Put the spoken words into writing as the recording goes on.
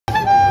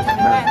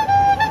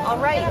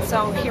right,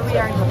 so here we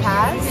are in La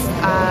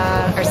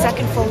Paz, our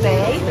second full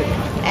day,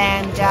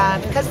 and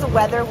because of the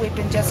weather, we've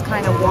been just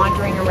kind of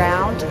wandering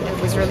around.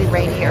 It was really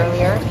rainy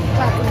earlier,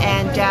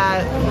 and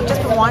we've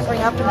just been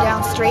wandering up and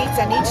down streets,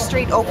 and each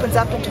street opens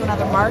up into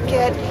another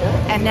market,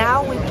 and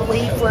now we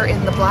believe we're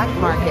in the black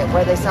market,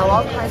 where they sell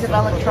all kinds of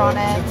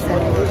electronics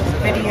and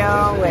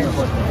video and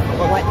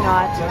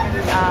whatnot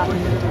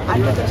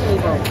under the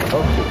table.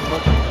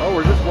 Oh,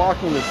 we're just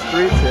walking the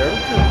streets here,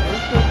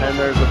 and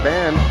there's a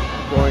band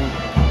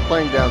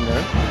playing down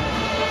there.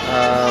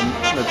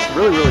 It's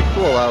really, really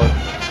cool how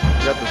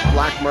you got this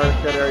black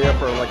market area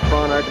for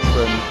electronics,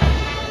 and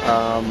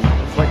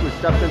it's like we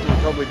stepped into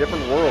a totally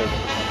different world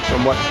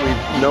from what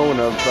we've known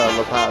of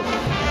La Paz. It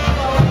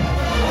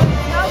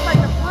smells like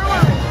a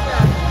brewery.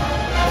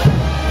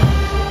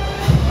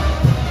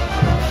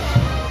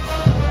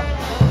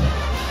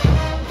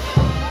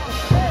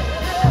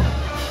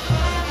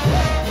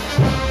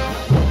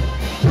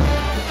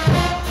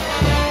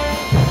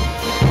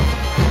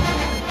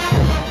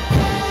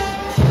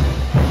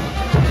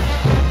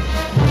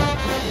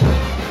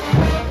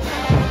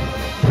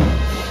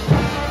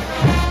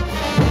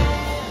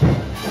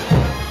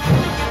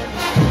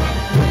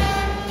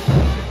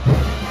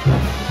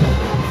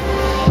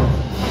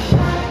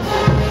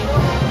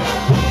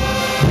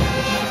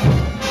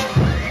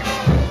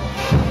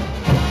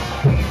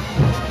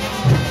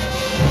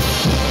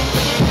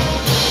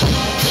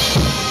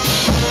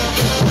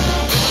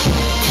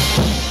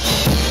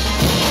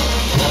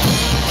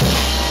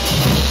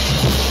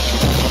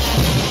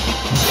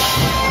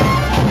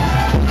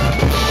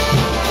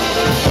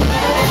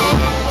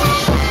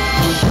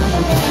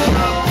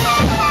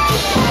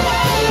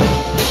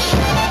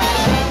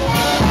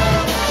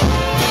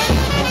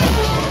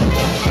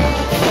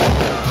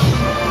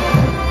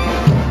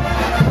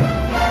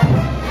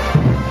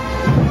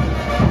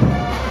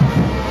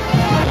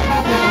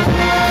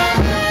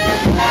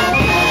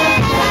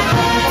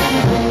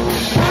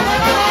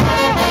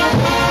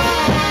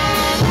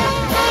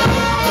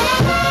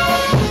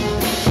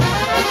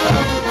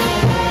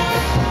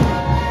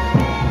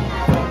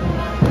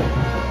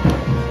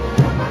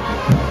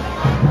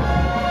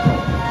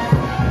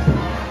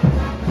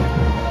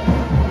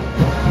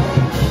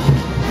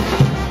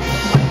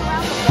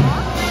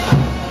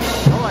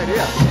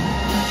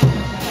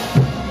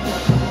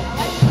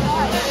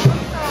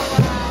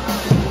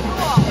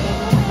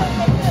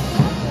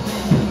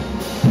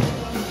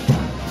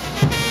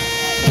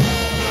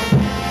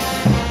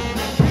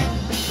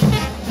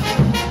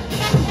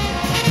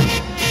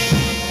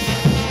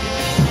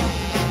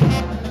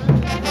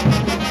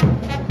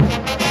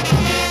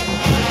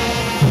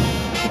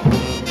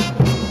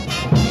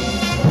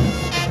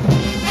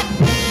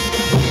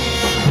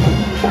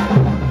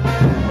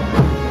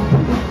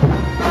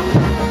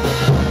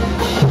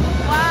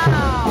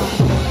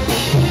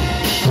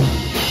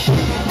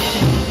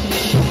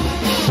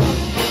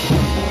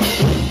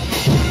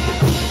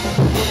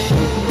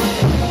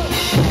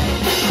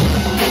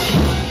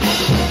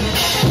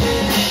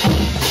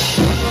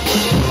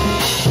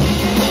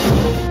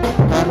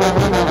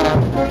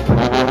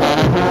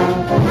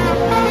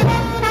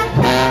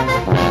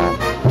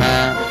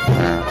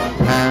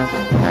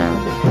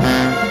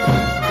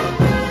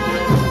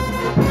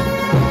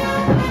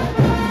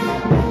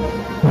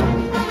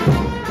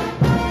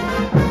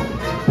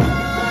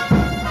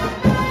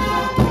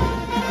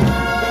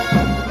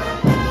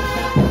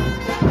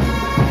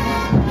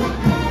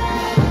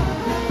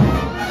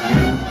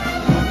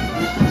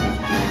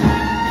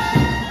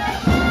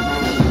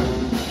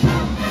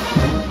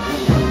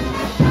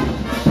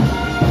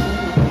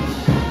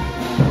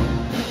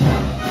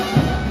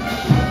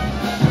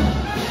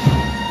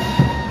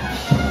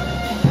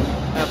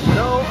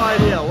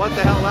 What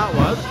the hell that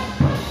was.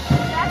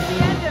 That's the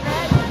end of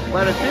it.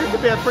 But it seems to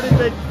be a pretty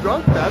big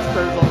drunk fest.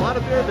 There's a lot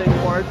of beer being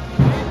poured.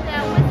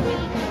 And whiskey.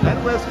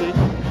 And whiskey.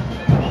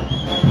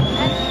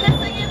 And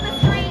kissing in the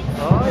streets.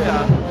 Oh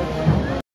yeah.